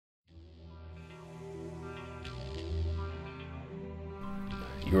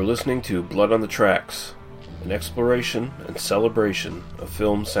You're listening to Blood on the Tracks, an exploration and celebration of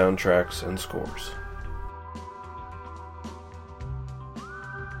film soundtracks and scores.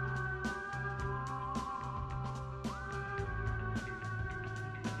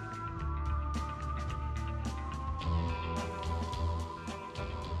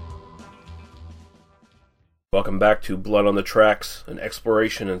 Welcome back to Blood on the Tracks, an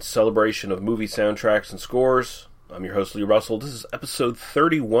exploration and celebration of movie soundtracks and scores. I'm your host, Lee Russell. This is episode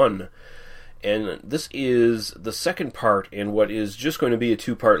 31, and this is the second part in what is just going to be a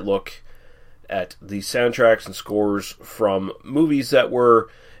two-part look at the soundtracks and scores from movies that were,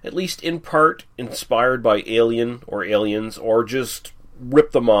 at least in part, inspired by Alien or Aliens, or just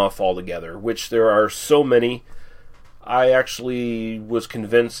ripped them off altogether, which there are so many. I actually was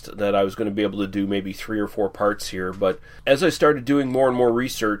convinced that I was going to be able to do maybe 3 or 4 parts here, but as I started doing more and more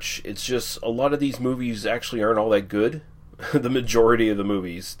research, it's just a lot of these movies actually aren't all that good. The majority of the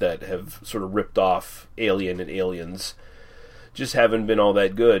movies that have sort of ripped off Alien and Aliens just haven't been all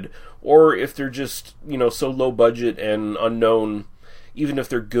that good. Or if they're just, so low budget and unknown, even if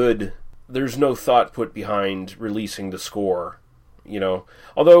they're good, there's no thought put behind releasing the score,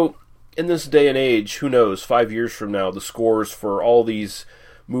 Although, in this day and age, who knows, 5 years from now, the scores for all these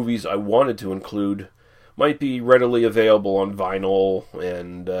movies I wanted to include might be readily available on vinyl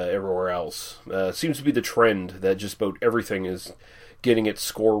and everywhere else. Seems to be the trend that just about everything is getting its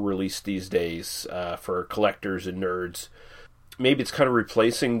score released these days for collectors and nerds. Maybe it's kind of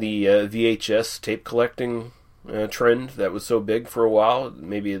replacing the VHS tape collecting trend that was so big for a while.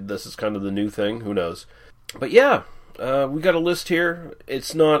 Maybe this is kind of the new thing, who knows. But yeah, we got a list here.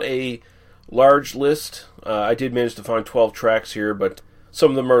 It's not a large list. I did manage to find 12 tracks here, but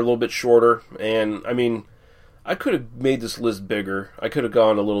some of them are a little bit shorter. And, I could have made this list bigger. I could have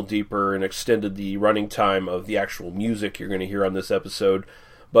gone a little deeper and extended the running time of the actual music you're going to hear on this episode.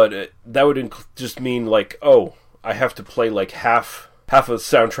 But that would just mean, I have to play half a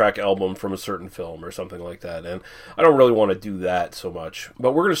soundtrack album from a certain film or something like that, and I don't really want to do that so much.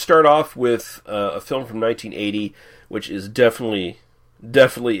 But we're going to start off with a film from 1980, which is definitely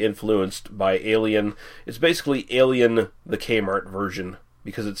influenced by Alien. It's basically Alien, the Kmart version,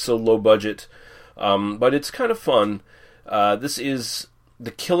 because it's so low budget, but it's kind of fun. This is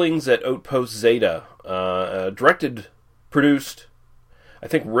The Killings at Outpost Zeta, directed, produced, I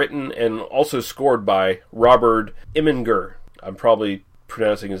think written, and also scored by Robert Iminger. I'm probably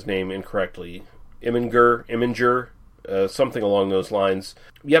pronouncing his name incorrectly. Iminger, something along those lines.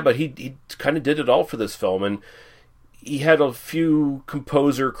 Yeah, but he kind of did it all for this film, and he had a few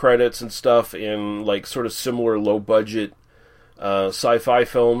composer credits and stuff in sort of similar low-budget sci-fi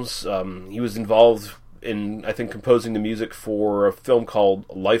films. He was involved in, I think, composing the music for a film called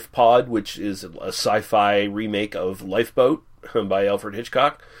Life Pod, which is a sci-fi remake of Lifeboat by Alfred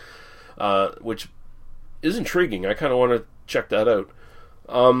Hitchcock, which is intriguing. I kind of want to check that out.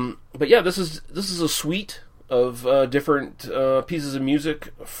 But yeah, this is a suite of different pieces of music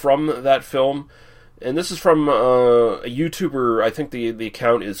from that film, and this is from a YouTuber. I think the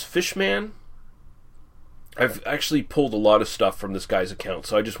account is Fishman. I've actually pulled a lot of stuff from this guy's account,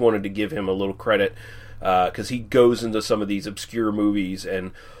 so I just wanted to give him a little credit because he goes into some of these obscure movies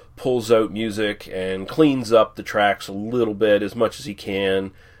and pulls out music and cleans up the tracks a little bit as much as he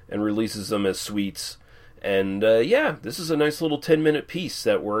can and releases them as suites. And yeah, this is a nice little 10-minute piece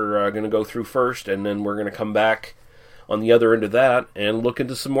that we're going to go through first, and then we're going to come back on the other end of that and look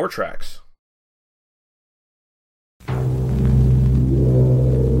into some more tracks.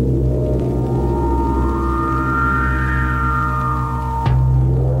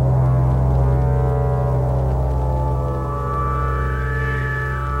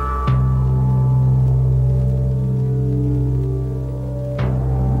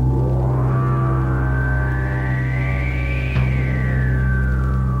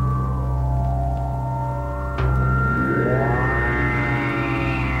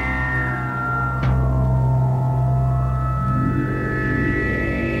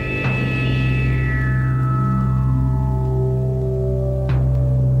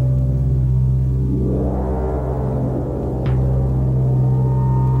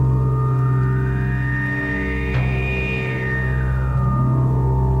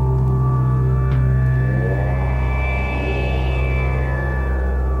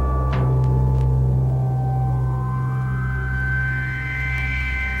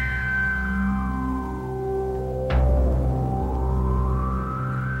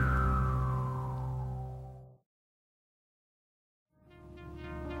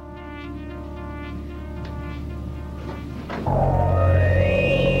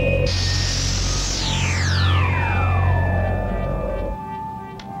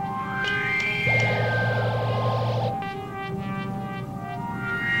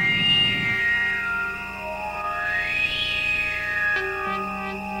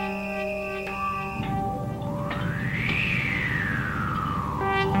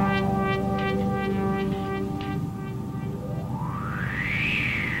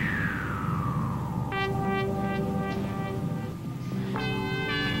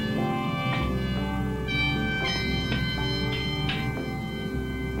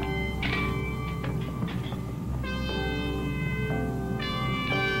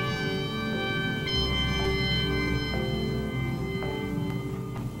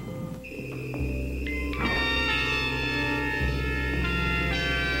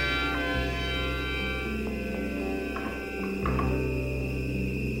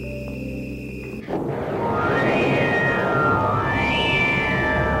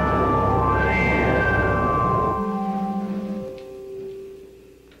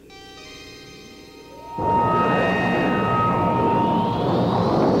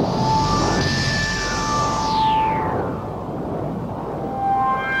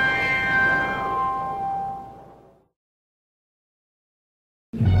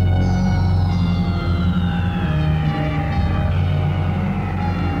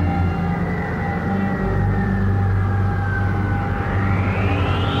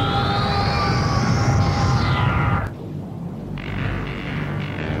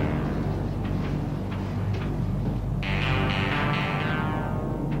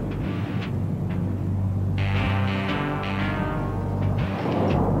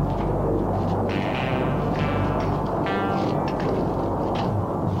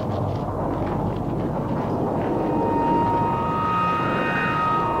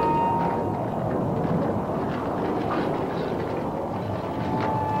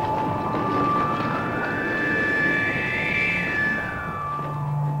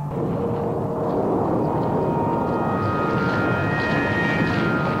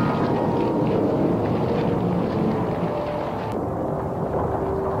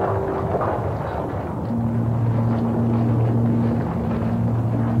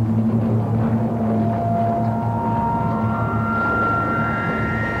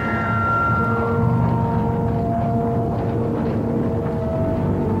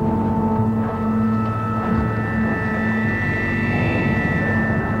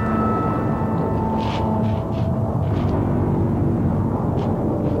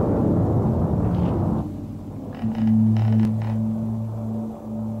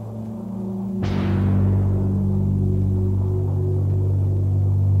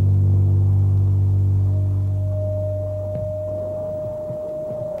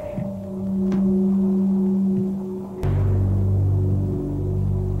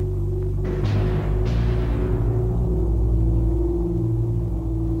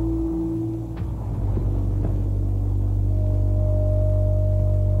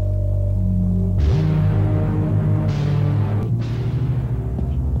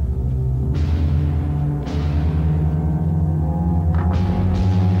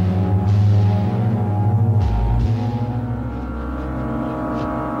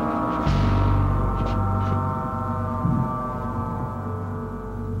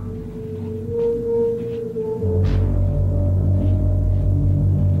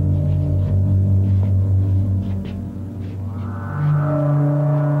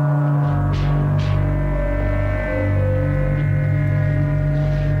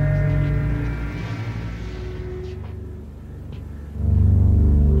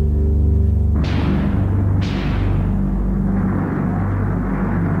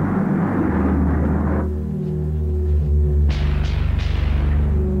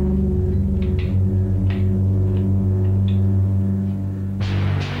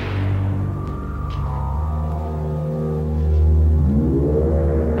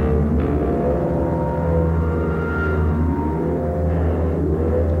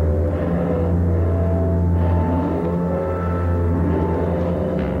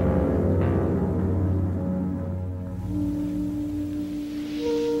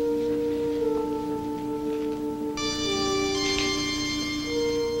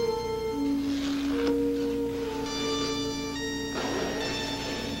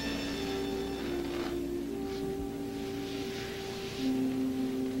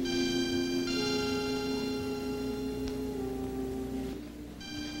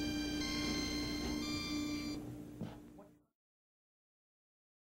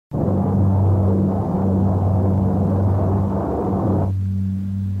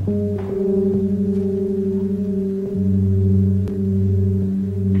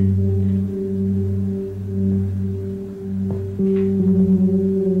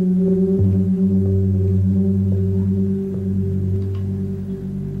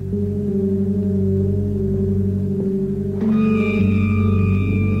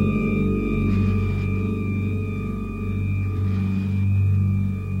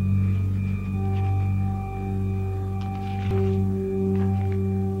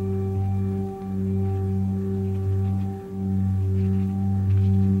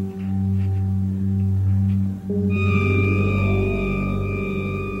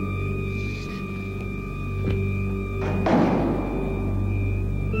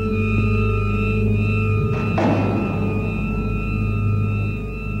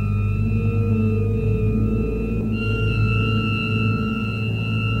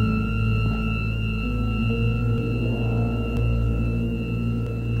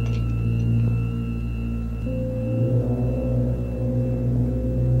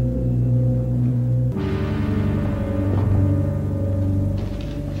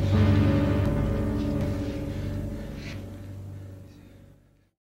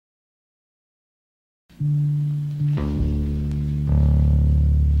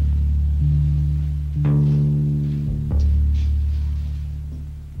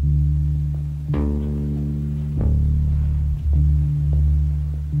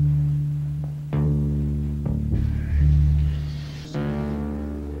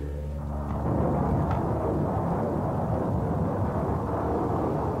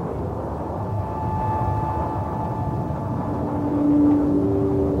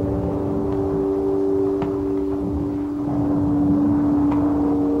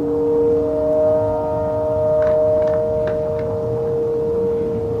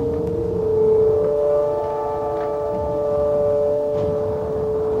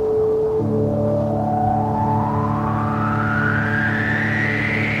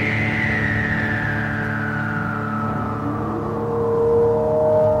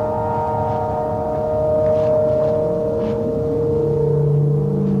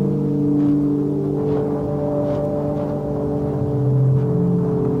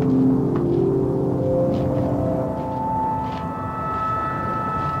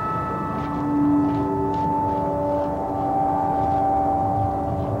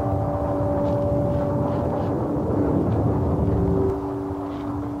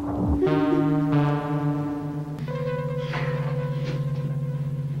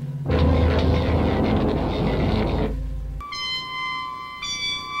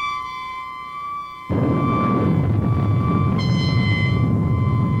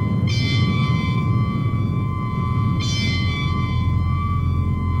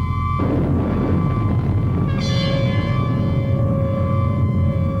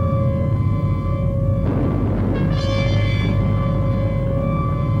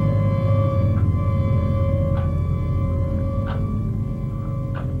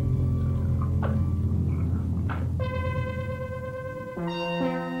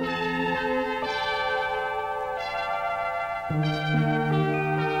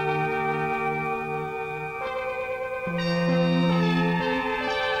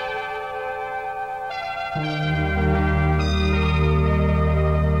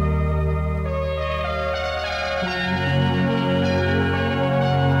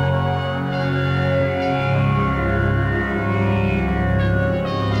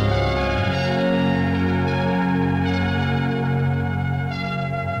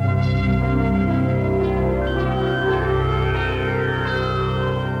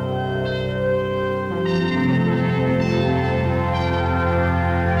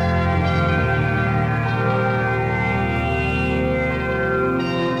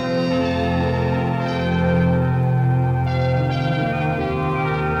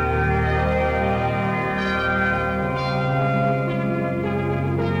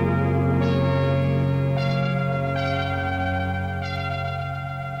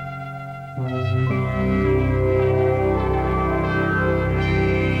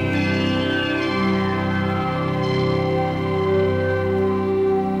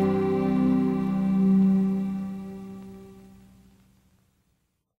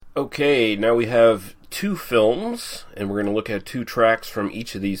 Okay, now we have two films, and we're going to look at two tracks from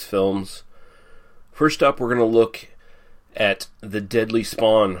each of these films. First up, we're going to look at The Deadly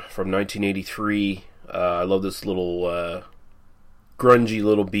Spawn from 1983. I love this little grungy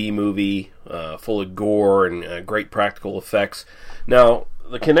little B-movie, full of gore and great practical effects. Now,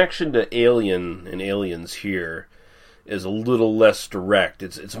 the connection to Alien and Aliens here is a little less direct.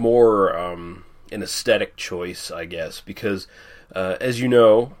 It's more an aesthetic choice, I guess, because as you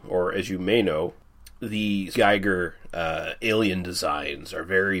know, or as you may know, the Giger alien designs are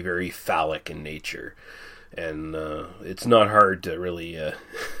very, very phallic in nature, and it's not hard to really it's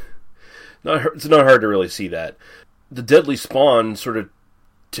not hard to really see that. The Deadly Spawn sort of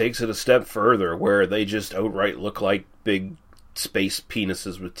takes it a step further, where they just outright look like big space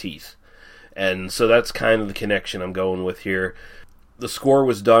penises with teeth, and so that's kind of the connection I'm going with here. The score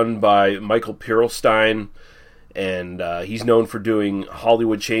was done by Michael Perlstein, and he's known for doing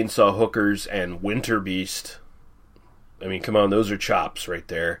Hollywood Chainsaw Hookers and Winter Beast. I mean, come on, those are chops right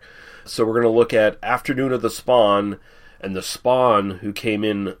there. So we're going to look at Afternoon of the Spawn, and the Spawn who came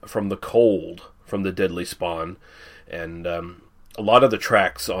in from the cold from the Deadly Spawn. And a lot of the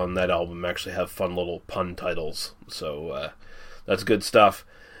tracks on that album actually have fun little pun titles, so that's good stuff.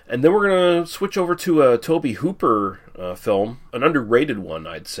 And then we're going to switch over to a Tobe Hooper film, an underrated one,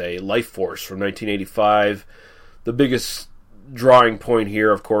 I'd say, Life Force from 1985. The biggest drawing point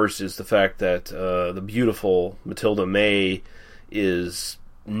here, of course, is the fact that the beautiful Matilda May is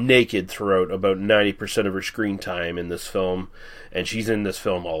naked throughout about 90% of her screen time in this film, and she's in this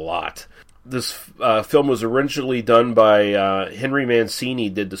film a lot. This film was originally done by Henry Mancini,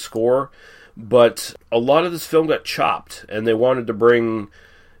 did the score, but a lot of this film got chopped, and they wanted to bring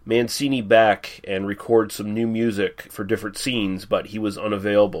Mancini back and record some new music for different scenes, but he was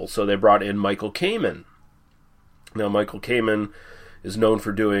unavailable, so they brought in Michael Kamen. Now, Michael Kamen is known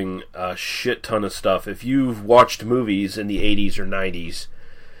for doing a shit ton of stuff. If you've watched movies in the 80s or 90s,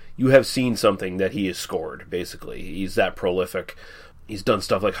 you have seen something that he has scored, basically. He's that prolific. He's done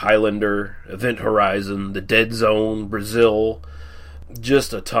stuff like Highlander, Event Horizon, The Dead Zone, Brazil,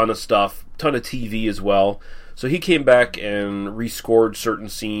 just a ton of stuff, ton of TV as well. So he came back and rescored certain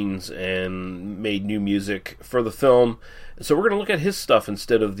scenes and made new music for the film. So we're going to look at his stuff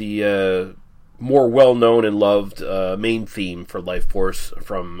instead of the more well-known and loved main theme for Life Force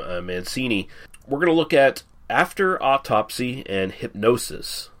from Mancini. We're going to look at After Autopsy and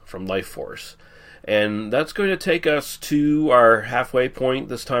Hypnosis from Life Force. And that's going to take us to our halfway point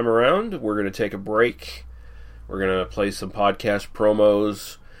this time around. We're going to take a break. We're going to play some podcast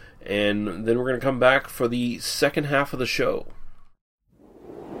promos. And then we're going to come back for the second half of the show.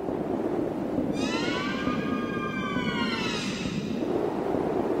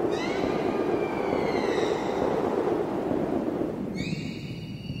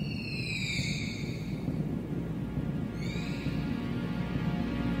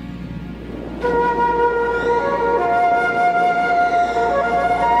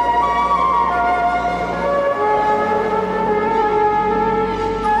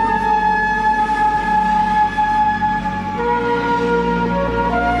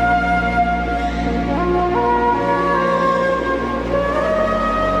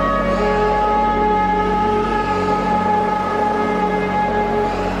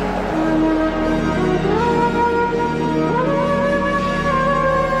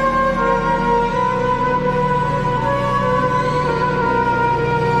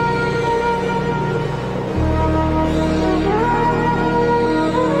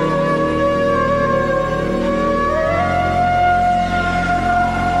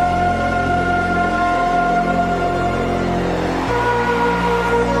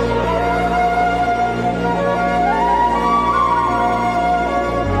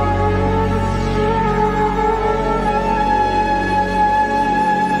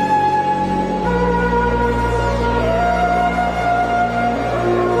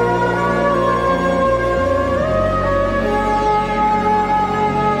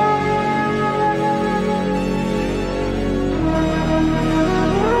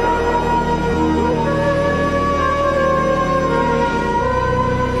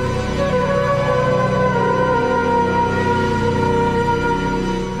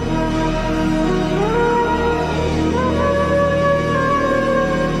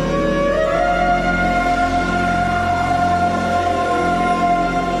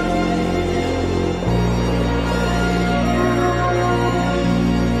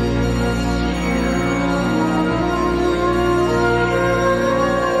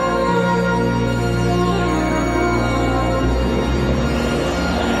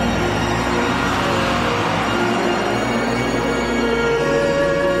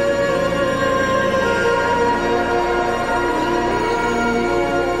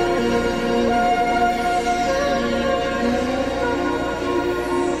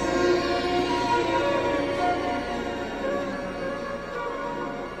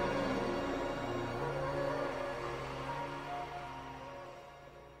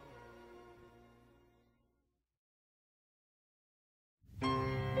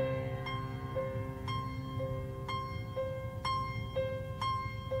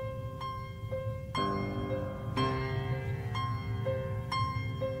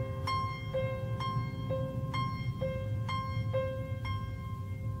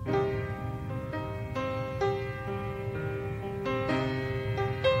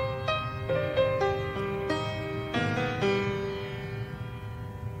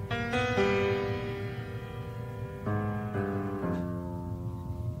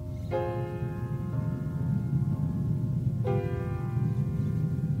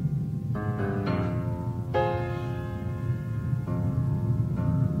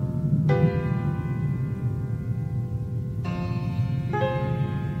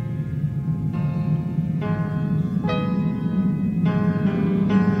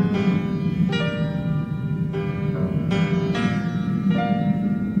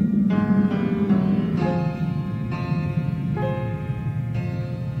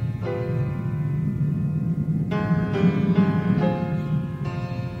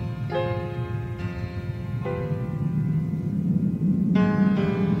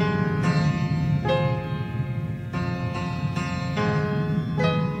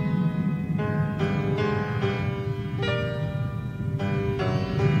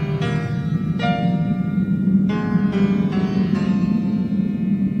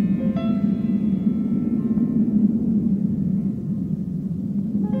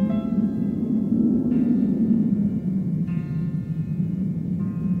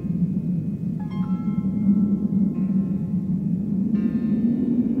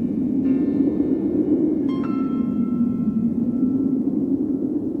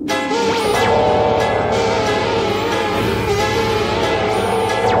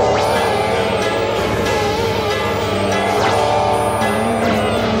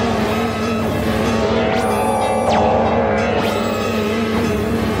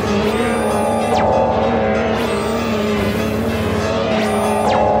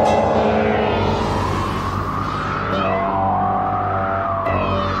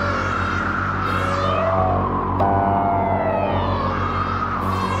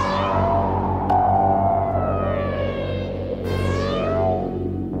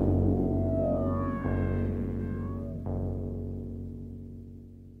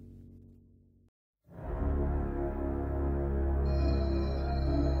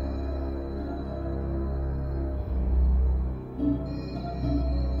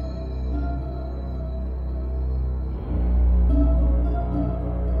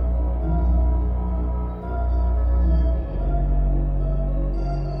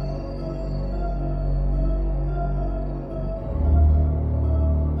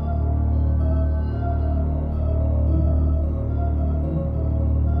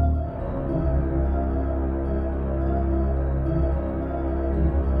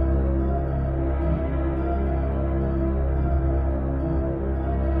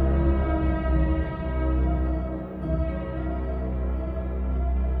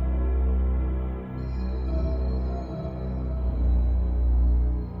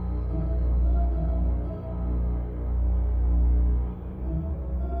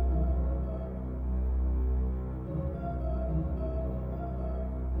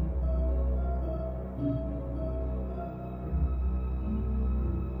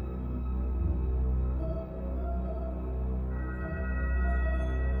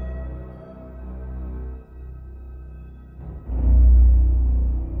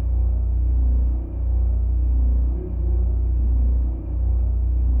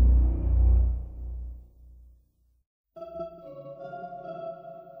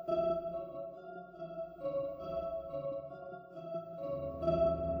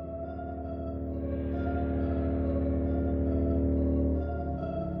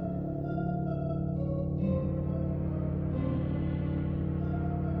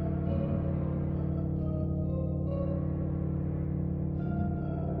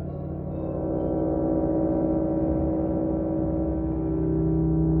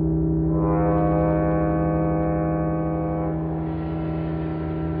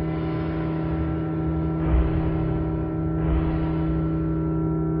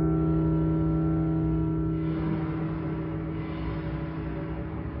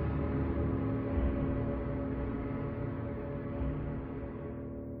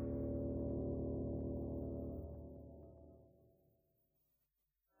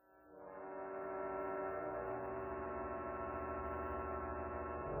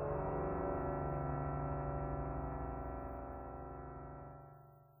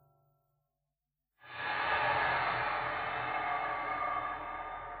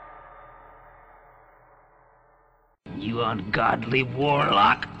 You ungodly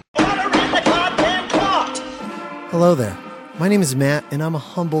warlock. Hello there. My name is Matt, and I'm a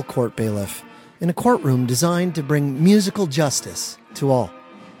humble court bailiff in a courtroom designed to bring musical justice to all.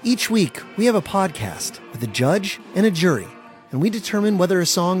 Each week, we have a podcast with a judge and a jury, and we determine whether a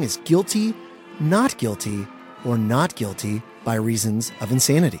song is guilty, not guilty, or not guilty by reasons of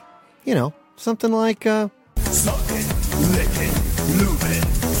insanity. You know, something like, Suck it, lick it, lube it,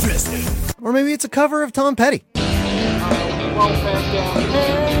 fist it. Or maybe it's a cover of Tom Petty.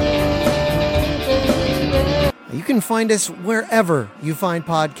 You can find us wherever you find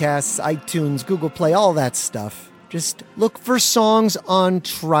podcasts, iTunes, Google Play, all that stuff. Just look for Songs on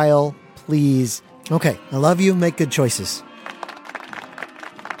Trial, please. Okay, I love you. Make good choices.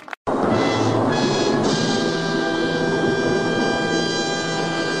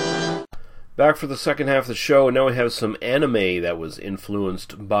 Back for the second half of the show, and now we have some anime that was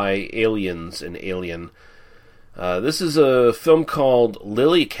influenced by Aliens and Alien. This is a film called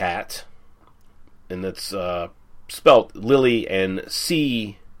Lily Cat, and that's spelt Lily and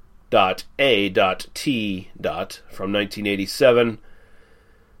C.A.T. from 1987.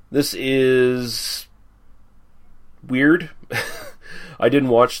 This is weird. I didn't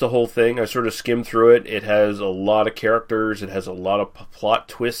watch the whole thing. I sort of skimmed through it. It has a lot of characters. It has a lot of plot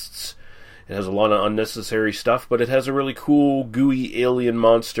twists. It has a lot of unnecessary stuff, but it has a really cool, gooey alien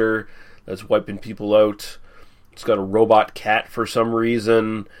monster that's wiping people out. It's got a robot cat for some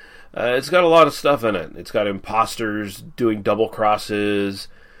reason. It's got a lot of stuff in it. It's got imposters doing double crosses.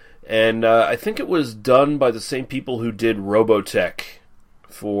 And I think it was done by the same people who did Robotech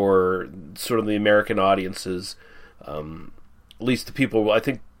for sort of the American audiences. At least the people, I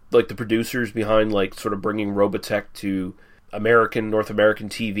think, like the producers behind, like, sort of bringing Robotech to North American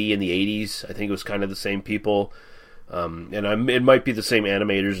TV in the 80s. I think it was kind of the same people. It might be the same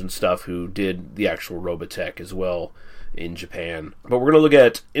animators and stuff who did the actual Robotech as well in Japan. But we're going to look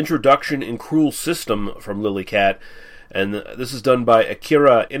at Introduction in Cruel System from Lily Cat, and this is done by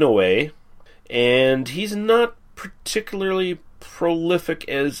Akira Inoue, and he's not particularly prolific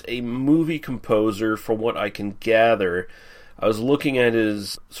as a movie composer from what I can gather. I was looking at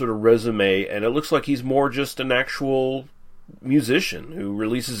his sort of resume, and it looks like he's more just an actual musician who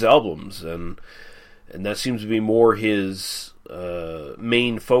releases albums, and that seems to be more his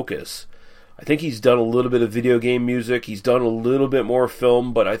main focus. I think he's done a little bit of video game music, he's done a little bit more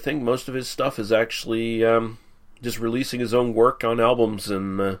film, but I think most of his stuff is actually just releasing his own work on albums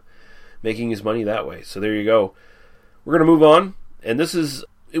and making his money that way. So there you go. We're going to move on, and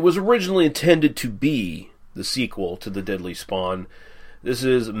it was originally intended to be the sequel to The Deadly Spawn. This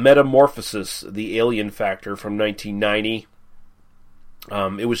is Metamorphosis, the Alien Factor from 1990.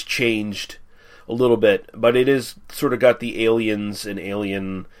 It was changed a little bit, but it is sort of got the aliens and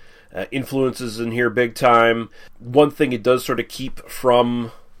alien influences in here big time. One thing it does sort of keep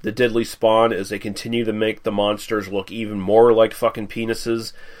from The Deadly Spawn is they continue to make the monsters look even more like fucking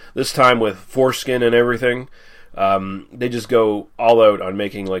penises. This time with foreskin and everything. They just go all out on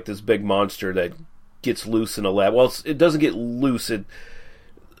making like this big monster that gets loose in a lab. Well, it doesn't get loose.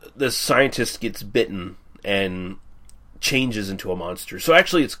 The scientist gets bitten and changes into a monster. So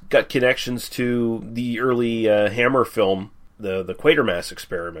actually it's got connections to the early Hammer film, the Quatermass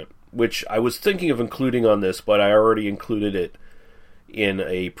Experiment, which I was thinking of including on this, but I already included it in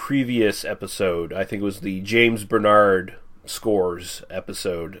a previous episode. I think it was the James Bernard Scores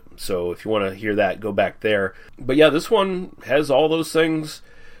episode. So if you want to hear that, go back there. But yeah, this one has all those things.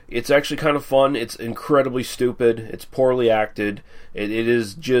 It's actually kind of fun. It's incredibly stupid. It's poorly acted. It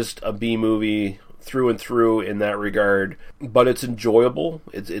is just a B movie through and through in that regard. But it's enjoyable.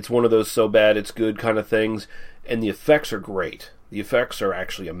 It's one of those so bad it's good kind of things. And the effects are great. The effects are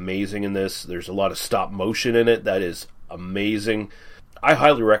actually amazing in this. There's a lot of stop motion in it. That is amazing. I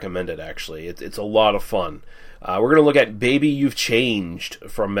highly recommend it, actually. It's a lot of fun. We're going to look at Baby You've Changed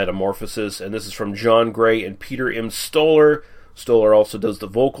from Metamorphosis. And this is from John Gray and Peter M. Stoller. Stoller also does the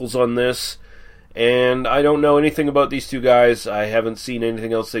vocals on this. And I don't know anything about these two guys. I haven't seen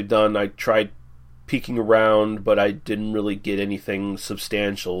anything else they've done. I tried peeking around, but I didn't really get anything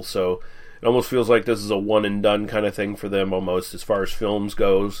substantial. So it almost feels like this is a one-and-done kind of thing for them, almost, as far as films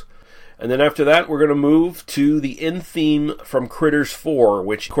goes. And then after that, we're going to move to the end theme from Critters 4,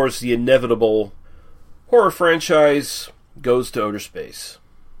 which, of course, the inevitable horror franchise goes to outer space.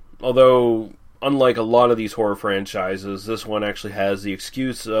 Although, unlike a lot of these horror franchises, this one actually has the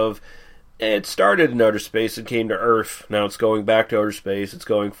excuse of, it started in outer space and came to Earth. Now it's going back to outer space. It's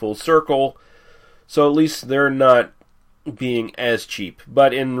going full circle. So at least they're not being as cheap.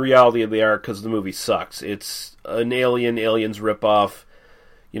 But in reality, they are, because the movie sucks. It's an Aliens ripoff.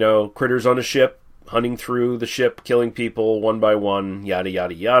 You know, critters on a ship hunting through the ship, killing people one by one, yada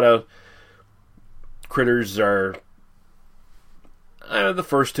yada yada. Critters are... the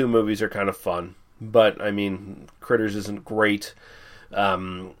first two movies are kind of fun, but, I mean, Critters isn't great. I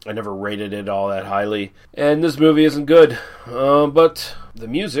never rated it all that highly. And this movie isn't good. But the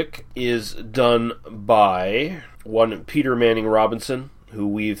music is done by one Peter Manning Robinson, who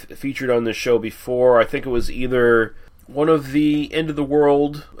we've featured on this show before. I think it was either one of the End of the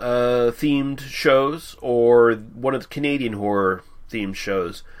World themed shows or one of the Canadian horror themed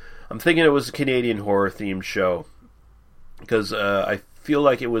shows. I'm thinking it was a Canadian horror themed show, because I feel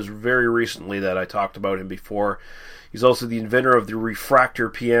like it was very recently that I talked about him before. He's also the inventor of the Refractor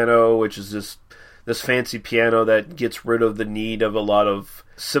piano, which is this fancy piano that gets rid of the need of a lot of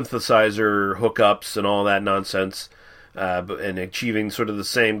synthesizer hookups and all that nonsense, and achieving sort of the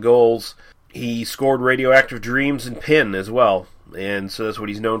same goals. He scored Radioactive Dreams and Pin as well, and so that's what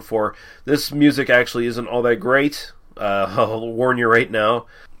he's known for. This music actually isn't all that great. I'll warn you right now.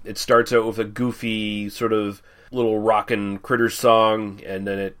 It starts out with a goofy sort of little rockin' Critters song, and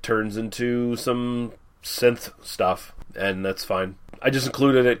then it turns into some synth stuff, and that's fine. I just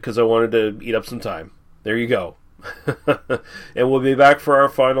included it because I wanted to eat up some time. There you go. And we'll be back for our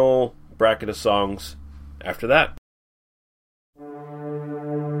final bracket of songs after that.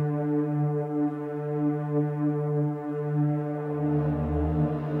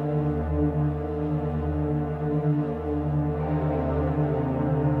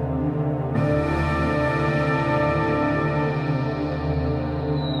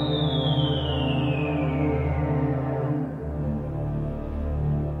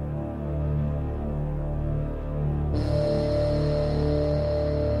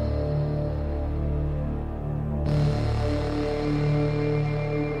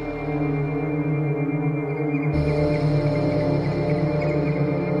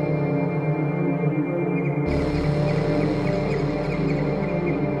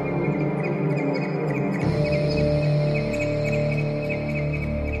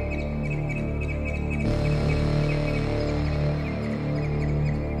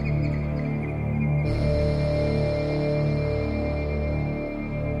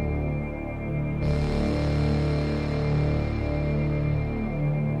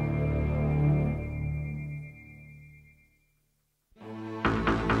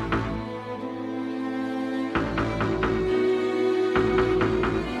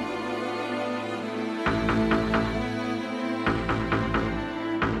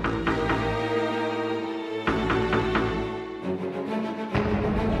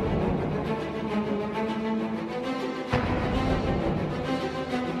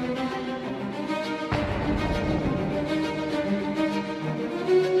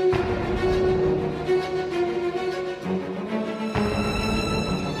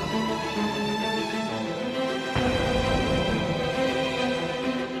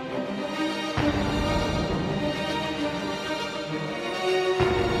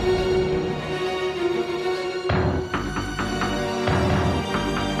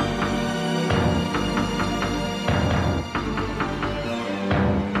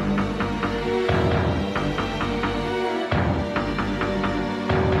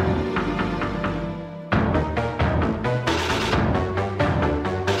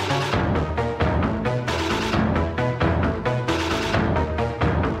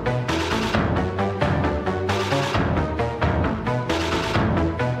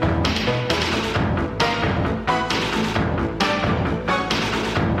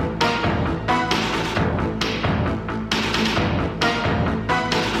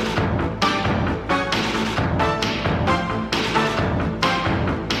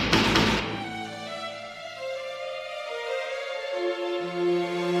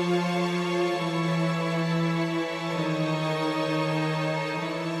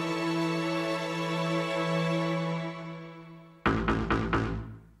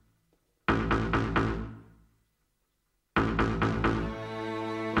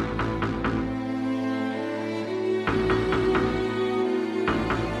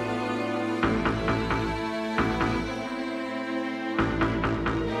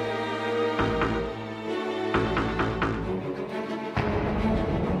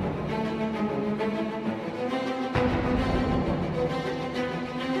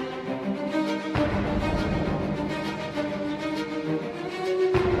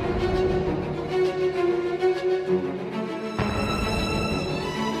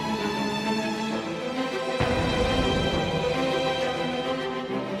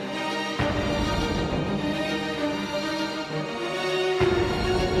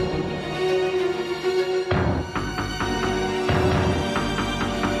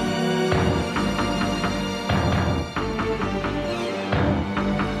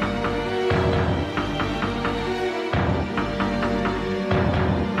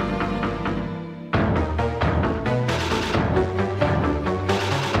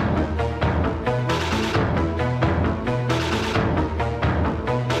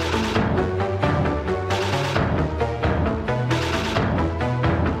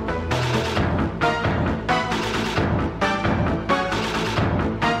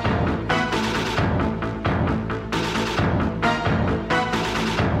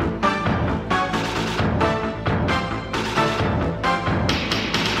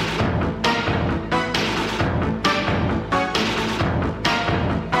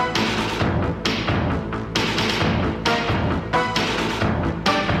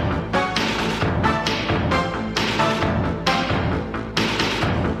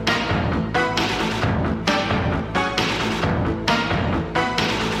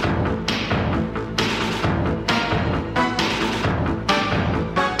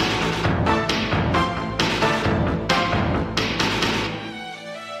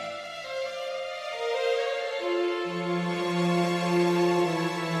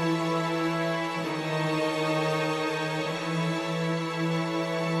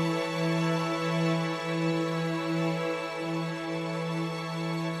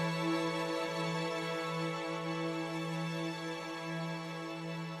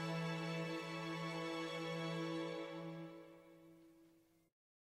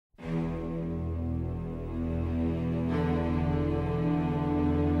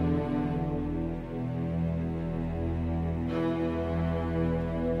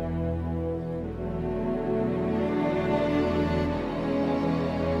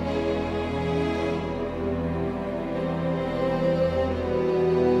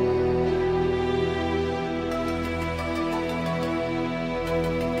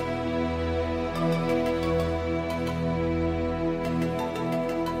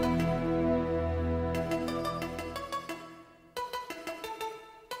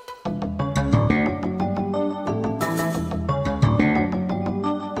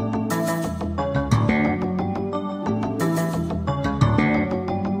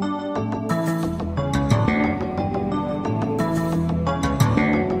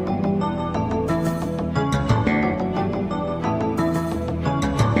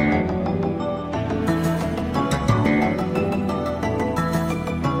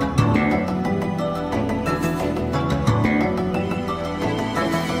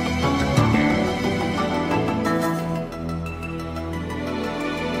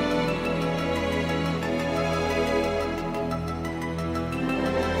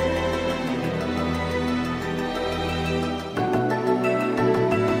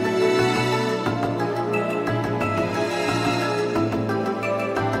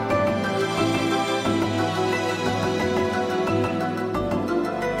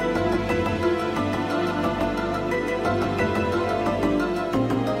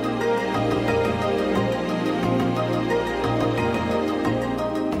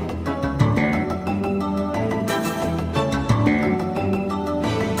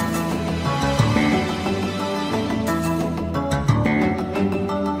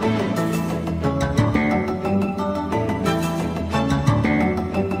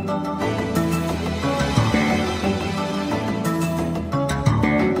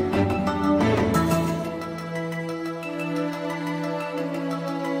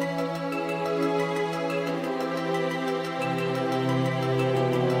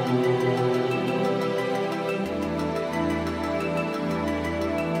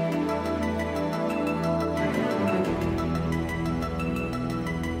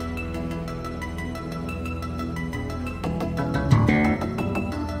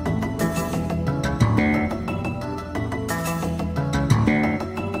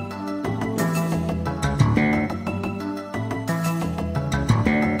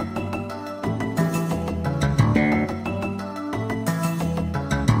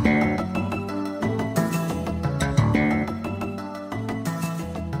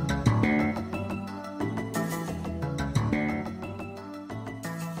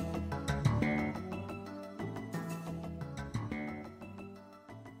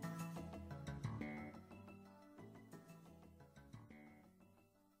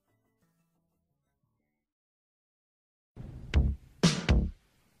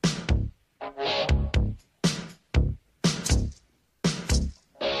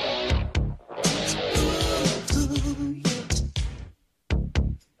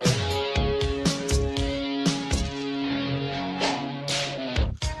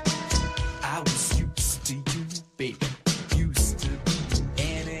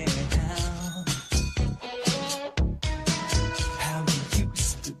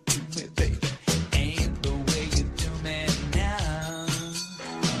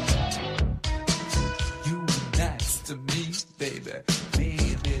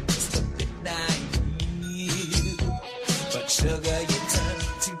 Sugar, you turn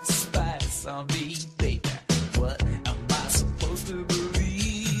to spice on me, baby. What am I supposed to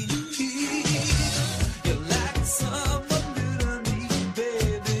believe? You're like someone new to me,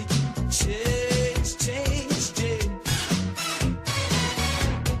 baby. You change, change, change.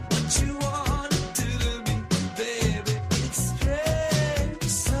 What you want to do to me, baby, it's strange,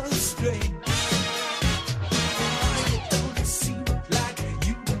 so strange. Oh, you don't seem like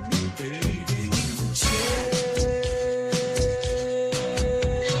you and me, baby. You change.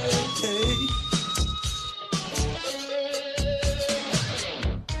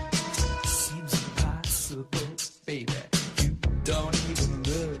 Seems impossible, baby. You don't even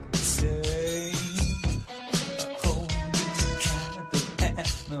look the same. A whole new kind of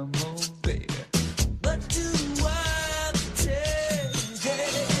animal, baby. What do I take?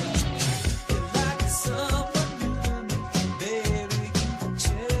 You're like someone new to me, baby. You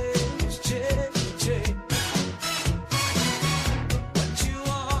change, change, change. What you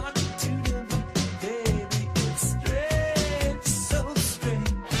want to do to me, baby, it's strange, so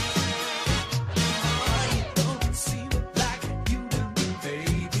strange. Oh, you don't seem like you to me,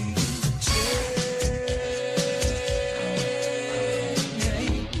 baby. You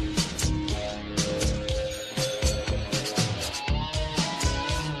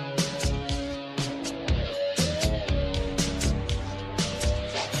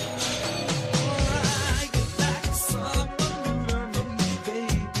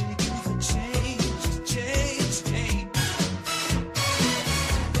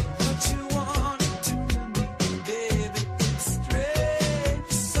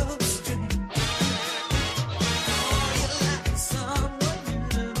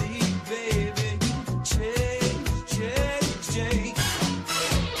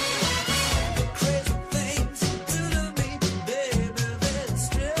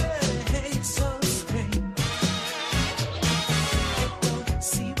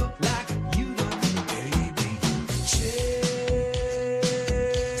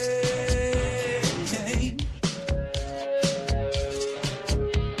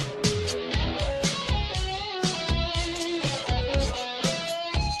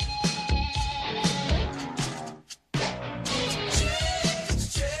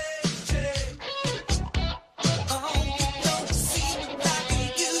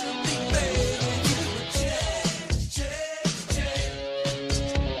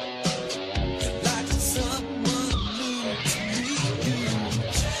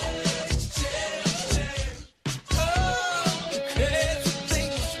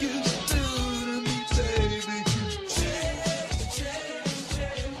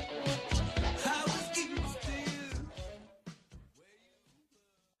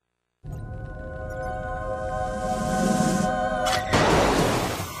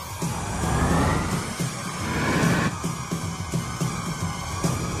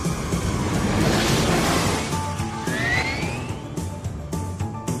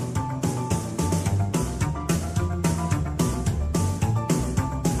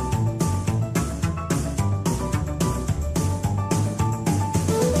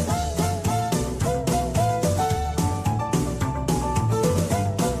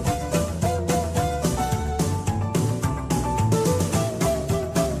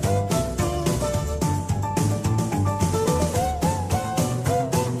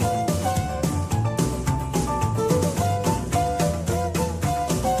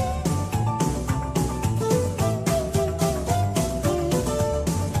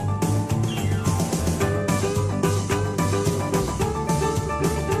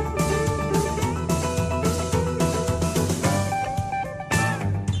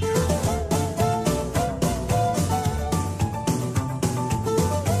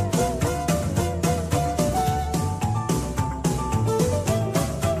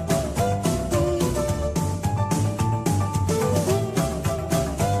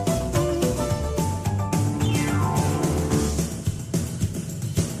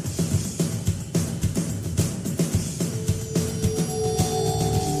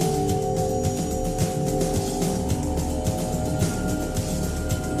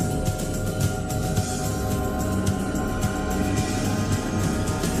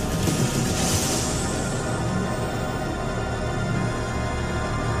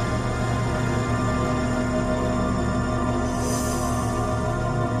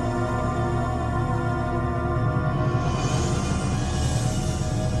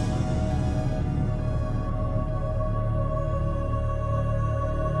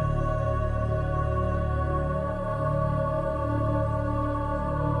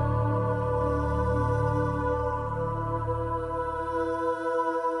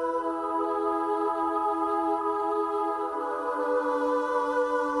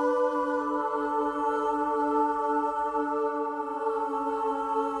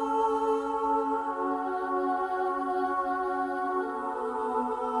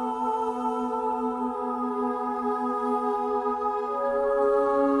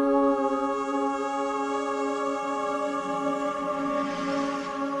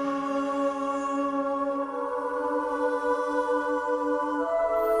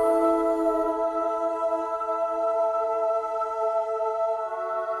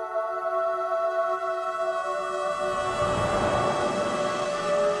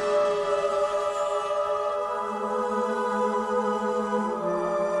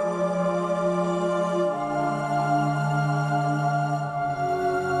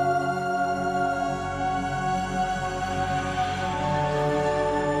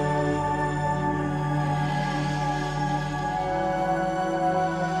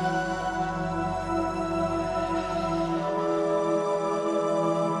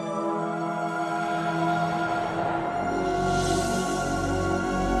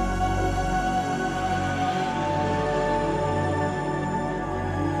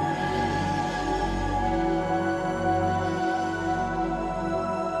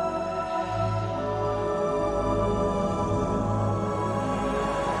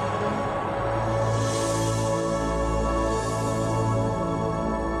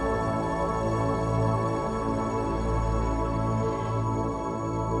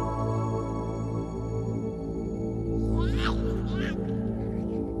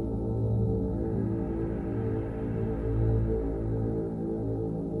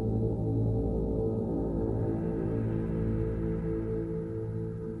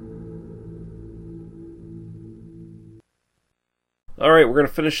Alright, we're going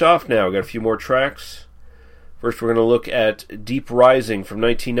to finish off now. We've got a few more tracks. First, we're going to look at Deep Rising from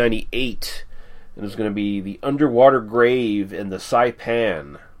 1998. And it's going to be The Underwater Grave and the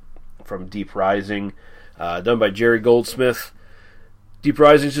Saipan from Deep Rising, done by Jerry Goldsmith. Deep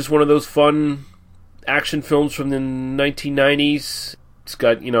Rising is just one of those fun action films from the 1990s. It's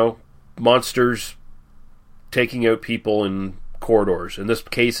got, monsters taking out people in corridors. In this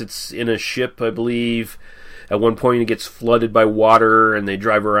case, it's in a ship, I believe. At one point, it gets flooded by water, and they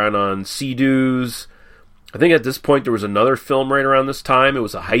drive around on sea-doos. I think at this point there was another film right around this time. It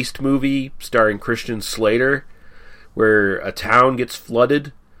was a heist movie starring Christian Slater, where a town gets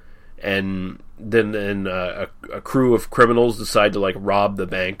flooded, and then a crew of criminals decide to rob the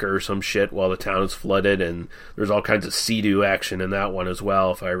bank or some shit while the town is flooded, and there's all kinds of sea-doo action in that one as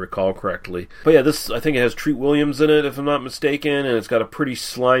well, if I recall correctly. But yeah, this, I think it has Treat Williams in it, if I'm not mistaken, and it's got a pretty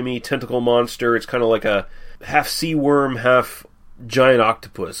slimy tentacle monster. It's kind of like a half sea worm, half giant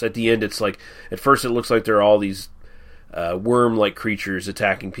octopus. At the end, it's at first it looks like there are all these worm-like creatures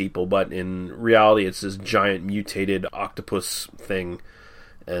attacking people, but in reality it's this giant mutated octopus thing.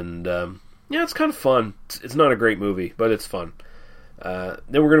 And it's kind of fun. It's not a great movie, but it's fun. Then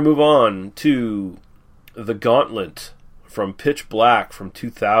we're going to move on to The Gauntlet from Pitch Black from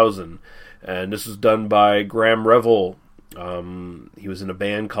 2000, and this was done by Graham Revell. He was in a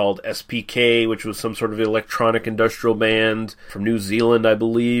band called SPK, which was some sort of electronic industrial band from New Zealand, I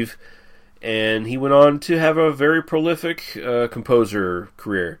believe. And he went on to have a very prolific composer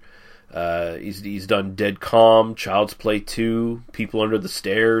career. He's done Dead Calm, Child's Play 2, People Under the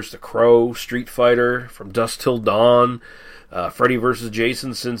Stairs, The Crow, Street Fighter, From Dusk Till Dawn, Freddy vs.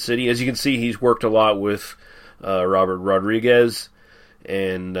 Jason, Sin City. As you can see, he's worked a lot with Robert Rodriguez,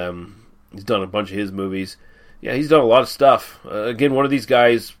 and he's done a bunch of his movies. Yeah, he's done a lot of stuff. Again, one of these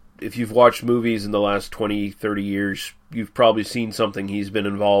guys, if you've watched movies in the last 20, 30 years, you've probably seen something he's been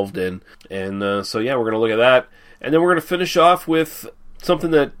involved in. And so, yeah, we're going to look at that. And then we're going to finish off with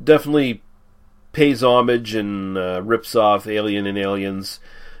something that definitely pays homage and rips off Alien and Aliens.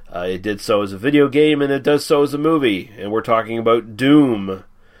 It did so as a video game, and it does so as a movie. And we're talking about Doom.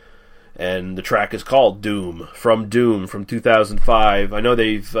 And the track is called Doom from 2005. I know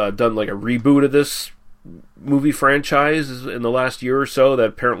they've done a reboot of this movie franchise in the last year or so that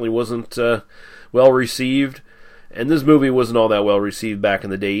apparently wasn't well received, and this movie wasn't all that well received back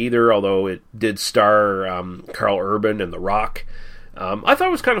in the day either, although it did star Carl Urban and The Rock. I thought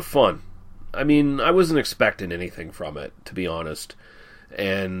it was kind of fun. I mean, I wasn't expecting anything from it, to be honest,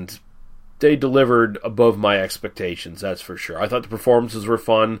 and they delivered above my expectations, that's for sure. I thought the performances were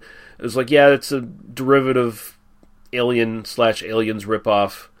fun. It was it's a derivative Alien/Aliens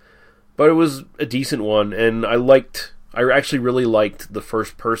ripoff, but it was a decent one, and I actually really liked the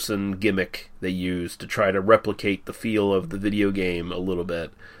first-person gimmick they used to try to replicate the feel of the video game a little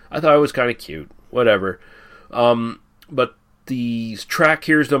bit. I thought it was kind of cute. Whatever. But the track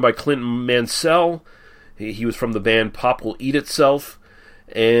here is done by Clinton Mansell. He was from the band Pop Will Eat Itself,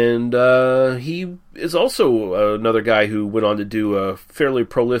 and he is also another guy who went on to do a fairly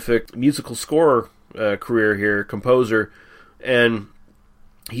prolific musical score career here, composer, and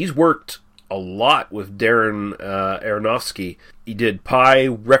he's worked a lot with Darren Aronofsky. He did Pi,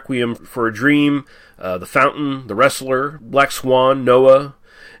 Requiem for a Dream, The Fountain, The Wrestler, Black Swan, Noah,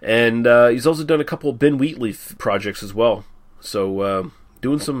 and he's also done a couple of Ben Wheatley projects as well. So,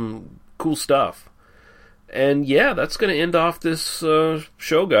 doing some cool stuff. And yeah, that's going to end off this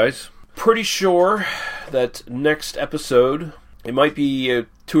show, guys. Pretty sure that next episode, it might be a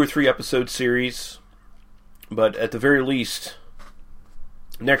 2 or 3 episode series, but at the very least,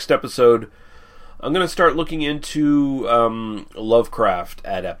 next episode, I'm going to start looking into Lovecraft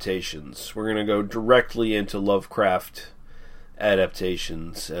adaptations. We're going to go directly into Lovecraft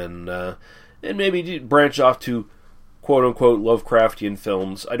adaptations, and maybe branch off to quote-unquote Lovecraftian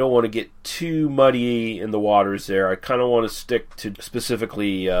films. I don't want to get too muddy in the waters there. I kind of want to stick to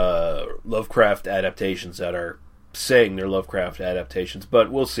specifically Lovecraft adaptations that are saying they're Lovecraft adaptations,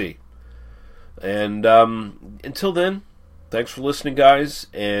 but we'll see. And until then, thanks for listening, guys,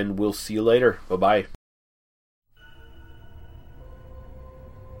 and we'll see you later. Bye-bye.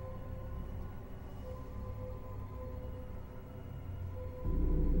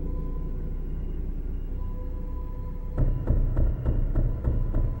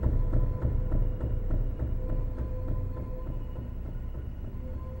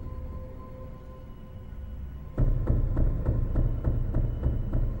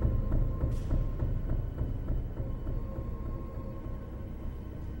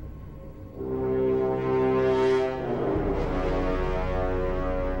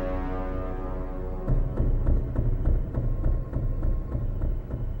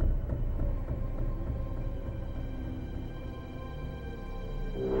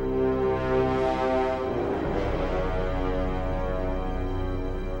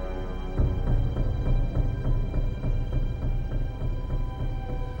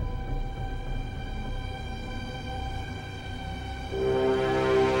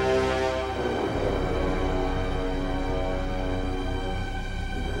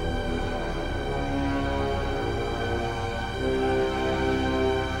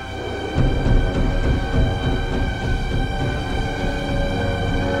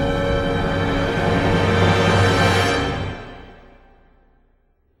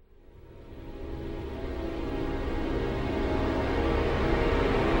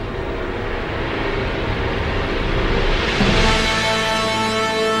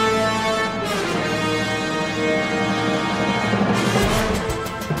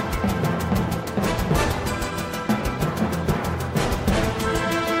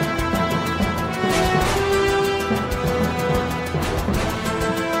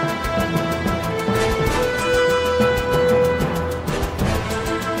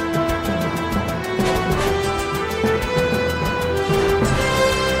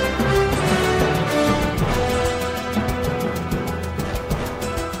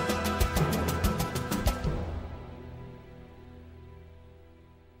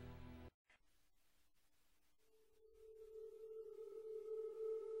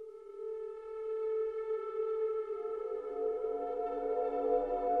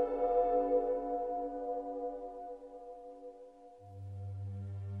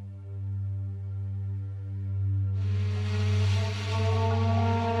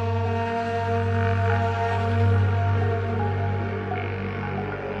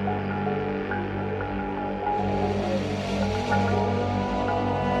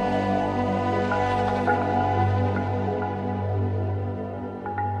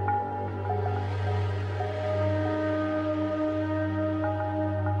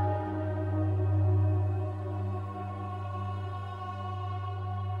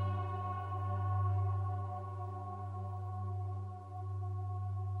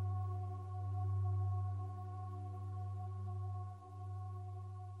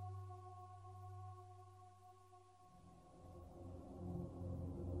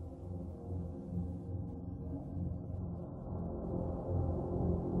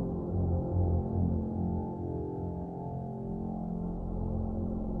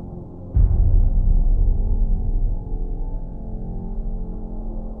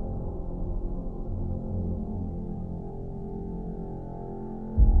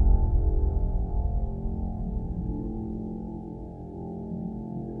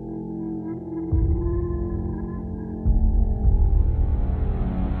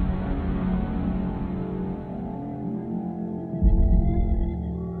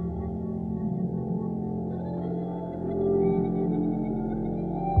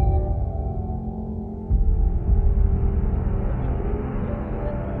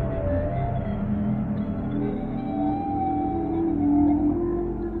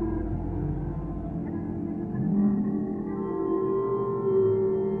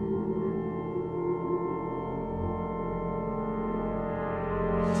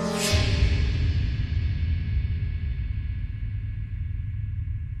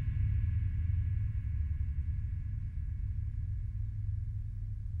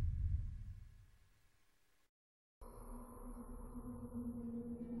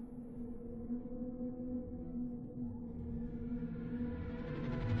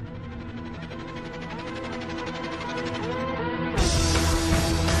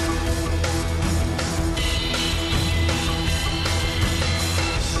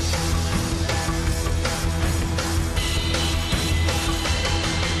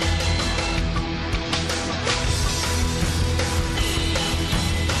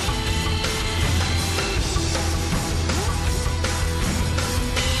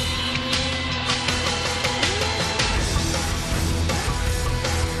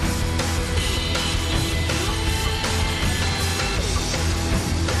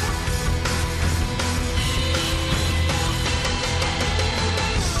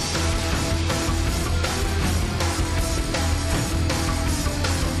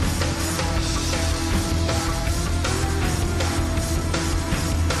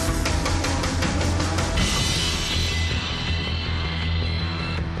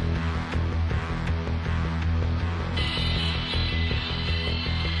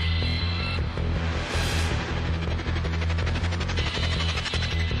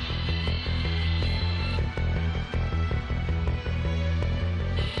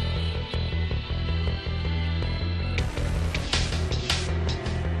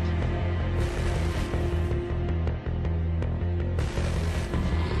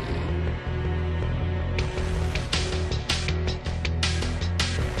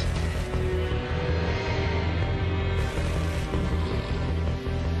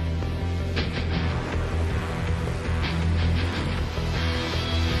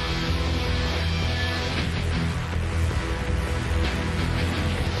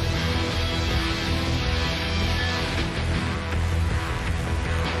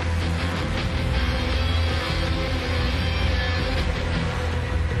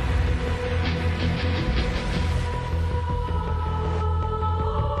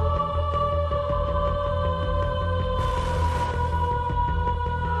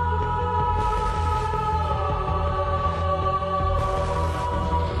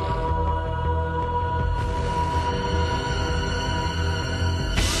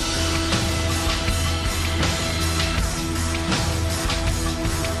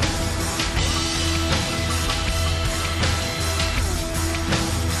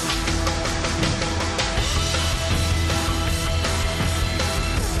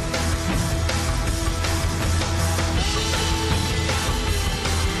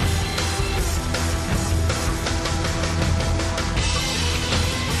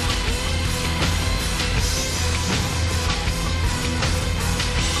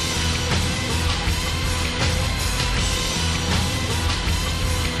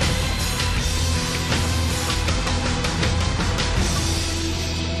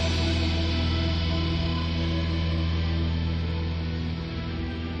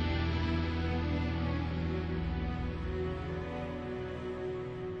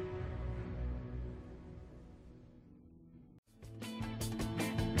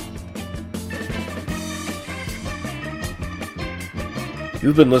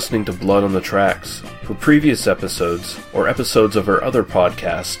 You've been listening to Blood on the Tracks. For previous episodes, or episodes of our other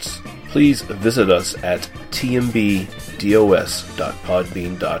podcasts, please visit us at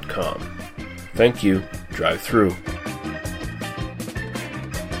tmbdos.podbean.com. Thank you. Drive through.